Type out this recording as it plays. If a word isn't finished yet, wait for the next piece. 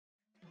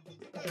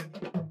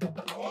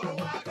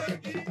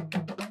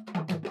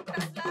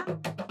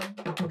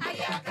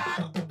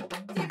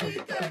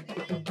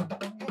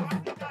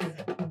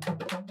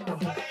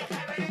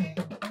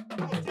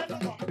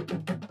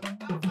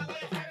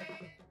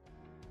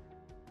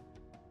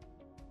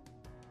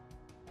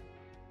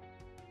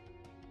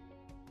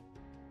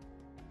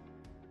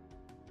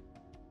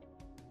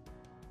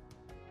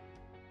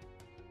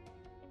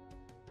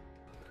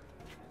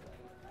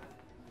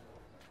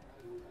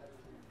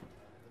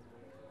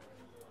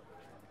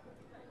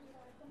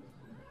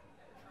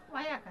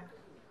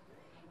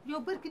yow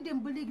barki dem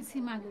ba léegi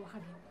si maa ngi wax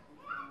ak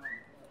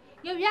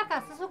yow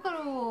yaakaar sa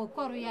suukaru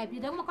kooru yaay bii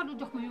danga ma ko du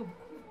jox ma yóbbu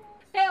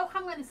te yow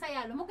xam nga ni sa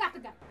yaay lu mu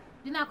gàtt-gàtt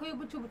dinaa ko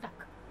yóbbul ci bu takk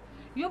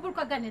yóbbul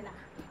ko ganila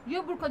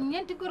yóbbul ko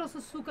ñeenti goro sa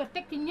suukar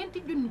teg ci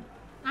ñeenti junni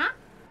ah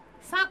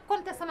sans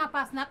compter sama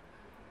paas nag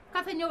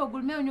café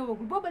ñëwagul meew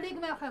ñëwagul booba léegi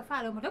may waxee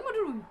faale ma danga ma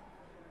dul wuyu.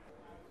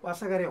 waa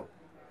sagar yow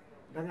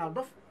dangaa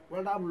dof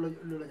wala daa am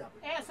lu la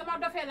jàpp. sama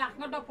dofee laax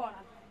nga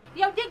doppooral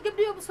yow jéeg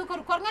di yóbbu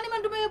suukaru koor nga ni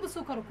man du ma yóbbu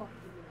suukaru koor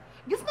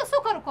gis nga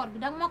suukaru koor bi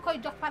danga ma koy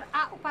jox par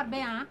A ou par B.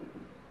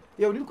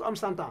 yow nit ko am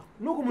 100 ans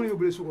noo ko mën a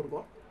yóbbulee suukaru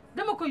koor.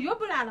 dama ko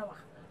yóbbu laa la wax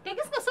te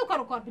gis nga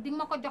suukaru koor bi di nga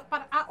ma ko jox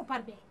par A ou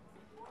par B.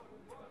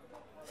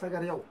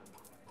 sagar yow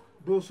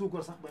doo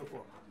suukar sax bay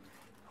koor.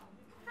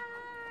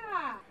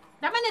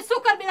 dama ne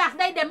suukar bi laax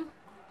day dem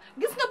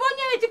gis nga boo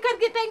ñëwee ci kër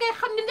gi tey ngay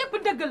xam ne lépp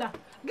dëgg la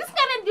gis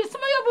nga ren ji su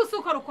ma yóbbu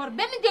suukaru koor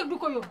benn jéeg du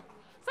ko yóbbu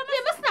sama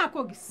li mës naa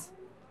koo gis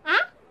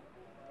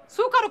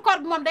suukaru koor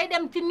bi moom day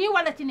dem ci nii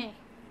wala ci nee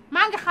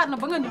maa ngi xaar na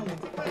ba nga ñëw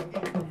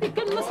fi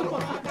kenn mësu ko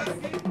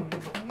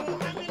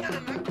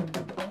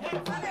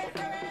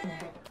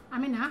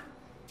Amina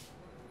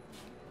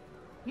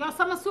yow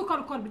sama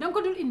suukaru koor bi danga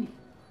ko dul indi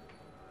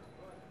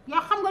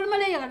yow xam nga lu ma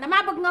lay yëgal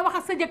damaa bëgg nga wax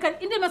ak sa jëkkër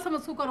indi ma sama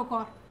suukaru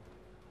koor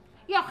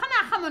yow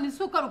xanaa xamoon ni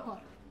suukaru koor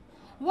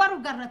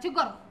waru gar la ci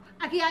goro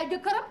ak yaay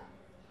jëkkëram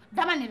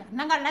dama ni la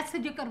na nga laaj sa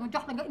jëkkër mu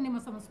jox la nga indi ma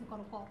sama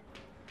suukaru koor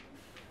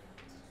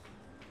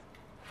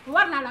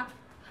war na la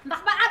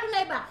ndax ba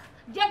àddunay baax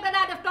jeeg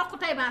daa def toq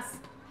tay baas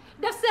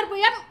def sër bu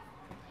yem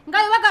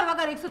ngay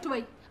wagar rek sa tubay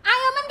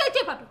yow man ngay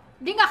ciipatu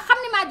di nga xam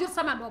ni maa jur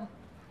sama doom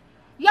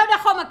yow de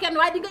xaw ma kenn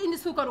waaye di nga indi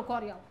suukaru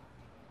koor yow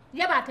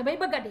yabaate bay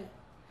bëgg a dee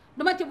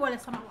duma ci boole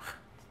sama wax.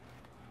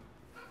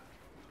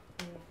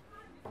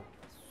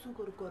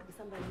 suukaru koor bi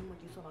sa mbay mi ma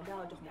ciy soxla gaaw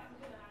a jox ma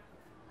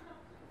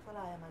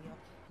falaa yam ak yow.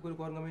 suukaru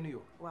koor nga may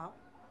nuyoo. waaw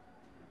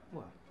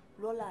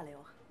loolu laa lay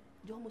wax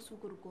jox ma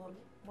suukaru koor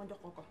bi ma jox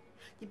ko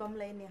ci ba mu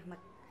lay neex nag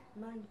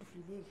maa ngi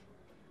tufli léegi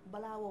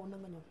balaa wow na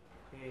nga ñëw.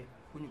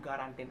 ku ñu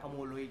quarantaine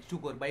amoo looy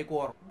suukar bay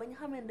koor. ba ñu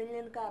xamee dañ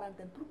leen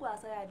quarantaine pourquoi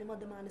sa yaay dima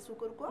demandé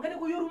suukaru koor. nga ne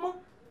ko yoruma.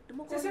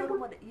 dama ko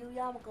yoruma de yow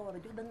yaa ma ko war a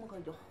jox danga ma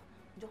koy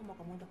jox ma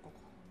ko ma jox ko.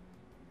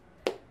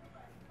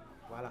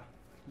 voilà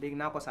léegi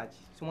naa ko sàcc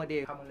su ma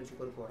dee xamal la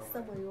suukaru koor.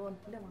 sama yoon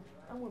demal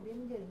amoo benn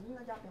njëriñ mun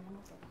nga jàppee ma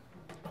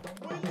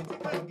noonu.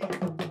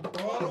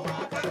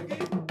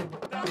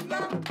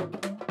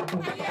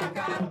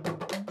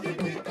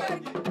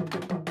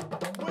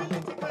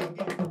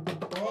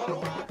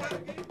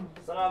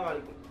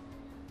 salaamaaleykum.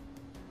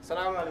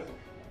 salaamaaleykum.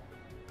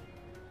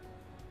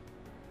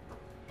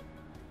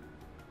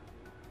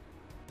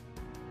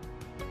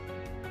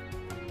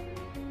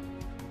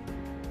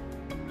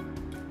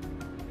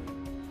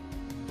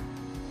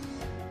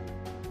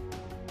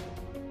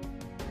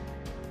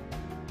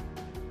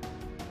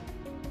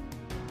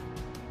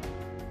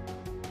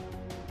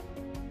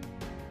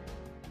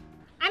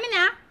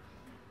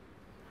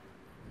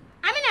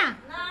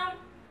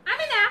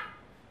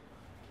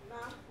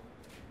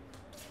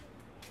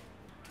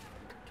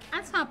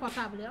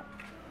 portable yow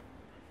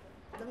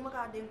danga ma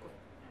kaa dénkoon.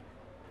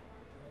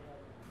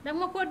 danga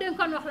ma koo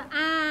dénkoon wax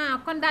la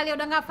kon daal yow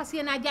dangaa fas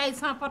yéene jaay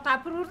sans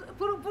portable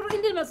pour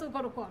indil ma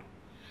suukaru koor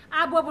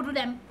boobu du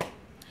dem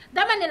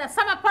dama ne la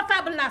sama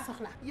portable laa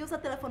soxla. yow sa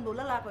téléphone boobu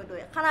la laa koy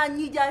doyee xanaa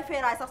ñiy jaay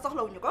feeraay sax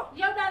soxlawuñu ko.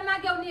 yow daal maa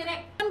yow nii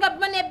rek. man nga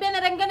ma ne benn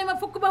rek nga ne ma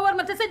fukk ba war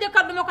ma te sa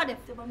jëkkër du ma ko def.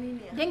 te ba muy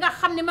neex di nga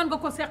xam ne mën nga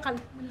ko seqal.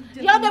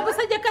 yow de bu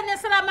sa jëkkër ne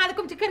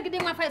salaamaaleykum ci kër gi di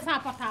ma fay sans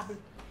portable.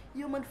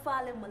 yow man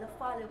faale ma la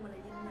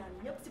yéen ñaar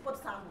ñëpp si pot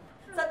sàmm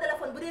sa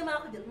téléphone bu dee maa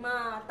ko jël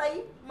maa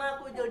tay maa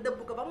ko jël dëbb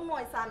ko ba mu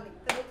mooy sànni